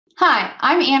Hi,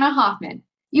 I'm Anna Hoffman.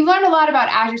 You've learned a lot about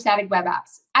Azure Static Web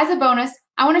Apps. As a bonus,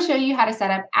 I want to show you how to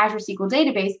set up Azure SQL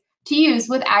Database to use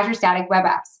with Azure Static Web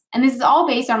Apps. And this is all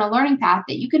based on a learning path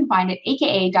that you can find at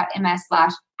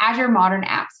aka.ms/Azure Modern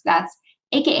Apps. That's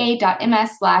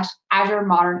aka.ms/Azure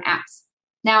Modern Apps.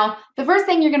 Now, the first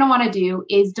thing you're going to want to do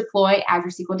is deploy Azure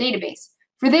SQL Database.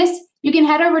 For this, you can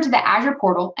head over to the Azure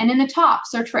portal and in the top,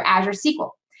 search for Azure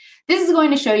SQL. This is going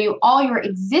to show you all your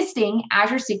existing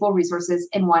Azure SQL resources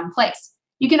in one place.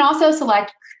 You can also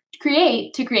select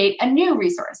Create to create a new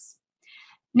resource.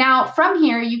 Now, from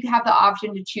here, you have the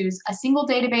option to choose a single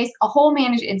database, a whole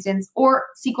managed instance, or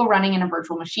SQL running in a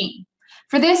virtual machine.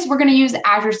 For this, we're going to use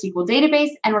Azure SQL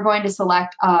Database, and we're going to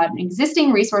select an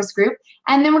existing resource group,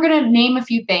 and then we're going to name a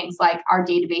few things like our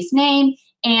database name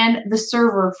and the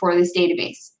server for this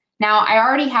database. Now, I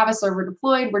already have a server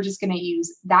deployed. We're just going to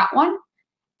use that one.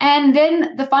 And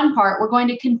then the fun part, we're going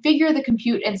to configure the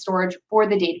compute and storage for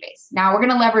the database. Now we're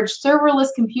going to leverage serverless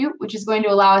compute, which is going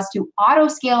to allow us to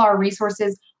auto-scale our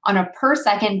resources on a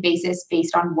per-second basis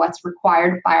based on what's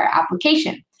required by our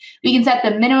application. We can set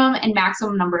the minimum and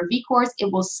maximum number of vCores.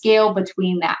 It will scale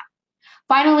between that.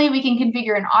 Finally, we can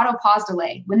configure an auto-pause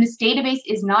delay. When this database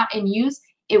is not in use,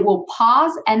 it will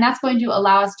pause, and that's going to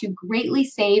allow us to greatly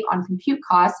save on compute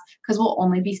costs because we'll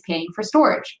only be paying for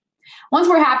storage. Once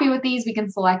we're happy with these, we can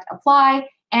select Apply,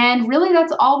 and really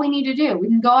that's all we need to do. We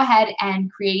can go ahead and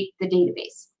create the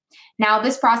database. Now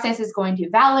this process is going to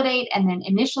validate and then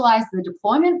initialize the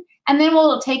deployment, and then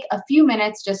we'll take a few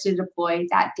minutes just to deploy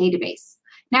that database.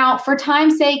 Now for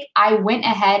time's sake, I went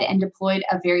ahead and deployed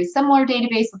a very similar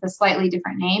database with a slightly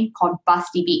different name called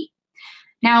BusDB.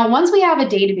 Now once we have a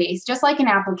database, just like an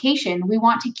application, we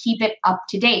want to keep it up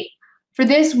to date. For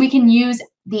this, we can use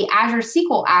the Azure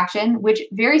SQL action, which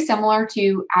very similar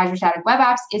to Azure Static Web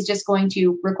Apps is just going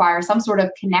to require some sort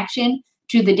of connection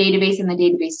to the database and the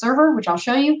database server, which I'll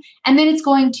show you. And then it's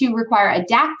going to require a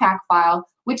DACPack file,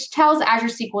 which tells Azure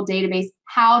SQL Database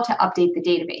how to update the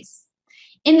database.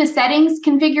 In the settings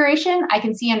configuration, I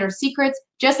can see under secrets,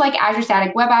 just like Azure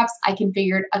Static Web Apps, I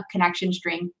configured a connection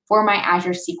string for my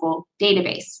Azure SQL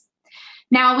database.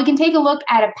 Now we can take a look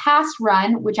at a past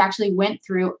run, which actually went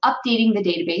through updating the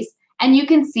database, and you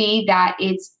can see that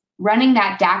it's running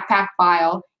that DACPack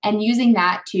file and using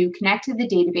that to connect to the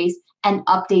database and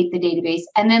update the database,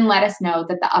 and then let us know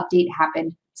that the update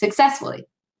happened successfully.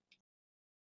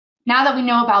 Now that we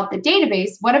know about the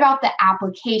database, what about the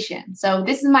application? So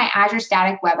this is my Azure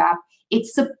Static Web App.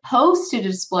 It's supposed to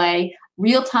display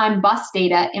real-time bus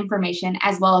data information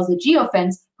as well as a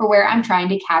geofence for where I'm trying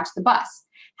to catch the bus.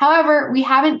 However, we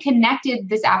haven't connected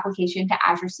this application to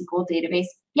Azure SQL Database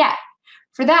yet.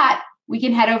 For that, we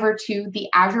can head over to the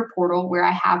Azure portal where I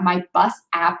have my bus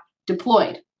app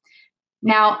deployed.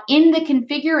 Now, in the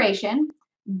configuration,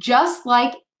 just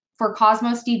like for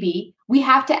Cosmos DB, we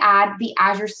have to add the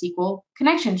Azure SQL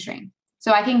connection string.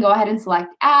 So I can go ahead and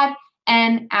select Add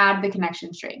and add the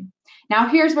connection string. Now,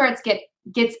 here's where it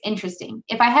gets interesting.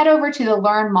 If I head over to the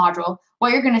Learn module,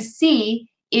 what you're going to see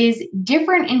is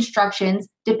different instructions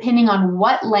depending on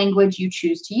what language you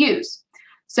choose to use.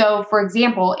 So for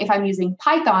example, if I'm using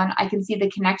Python, I can see the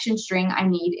connection string I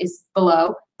need is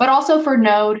below, but also for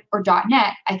Node or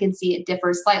 .NET, I can see it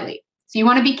differs slightly. So you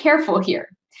want to be careful here.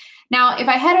 Now, if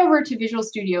I head over to Visual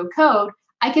Studio Code,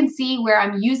 I can see where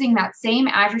I'm using that same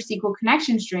Azure SQL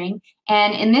connection string.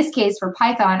 And in this case, for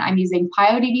Python, I'm using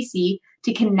PyODBC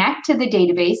to connect to the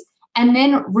database and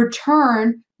then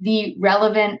return the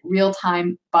relevant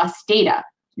real-time bus data.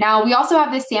 Now, we also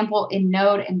have this sample in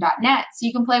Node and .NET, so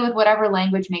you can play with whatever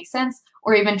language makes sense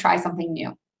or even try something new.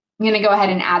 I'm going to go ahead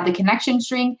and add the connection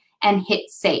string and hit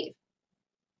save.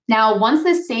 Now, once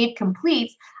this save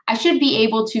completes, I should be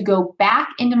able to go back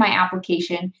into my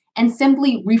application and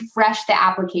simply refresh the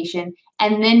application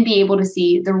and then be able to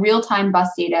see the real-time bus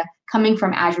data coming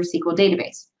from Azure SQL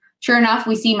Database. Sure enough,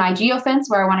 we see my geofence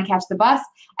where I want to catch the bus,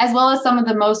 as well as some of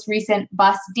the most recent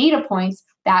bus data points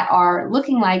that are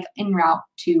looking like en route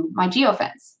to my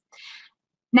geofence.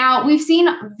 Now, we've seen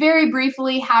very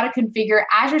briefly how to configure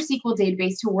Azure SQL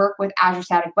Database to work with Azure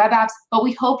Static Web Apps, but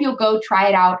we hope you'll go try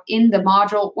it out in the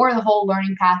module or the whole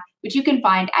learning path, which you can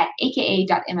find at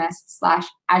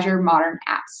aka.ms/Azure Modern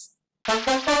Apps.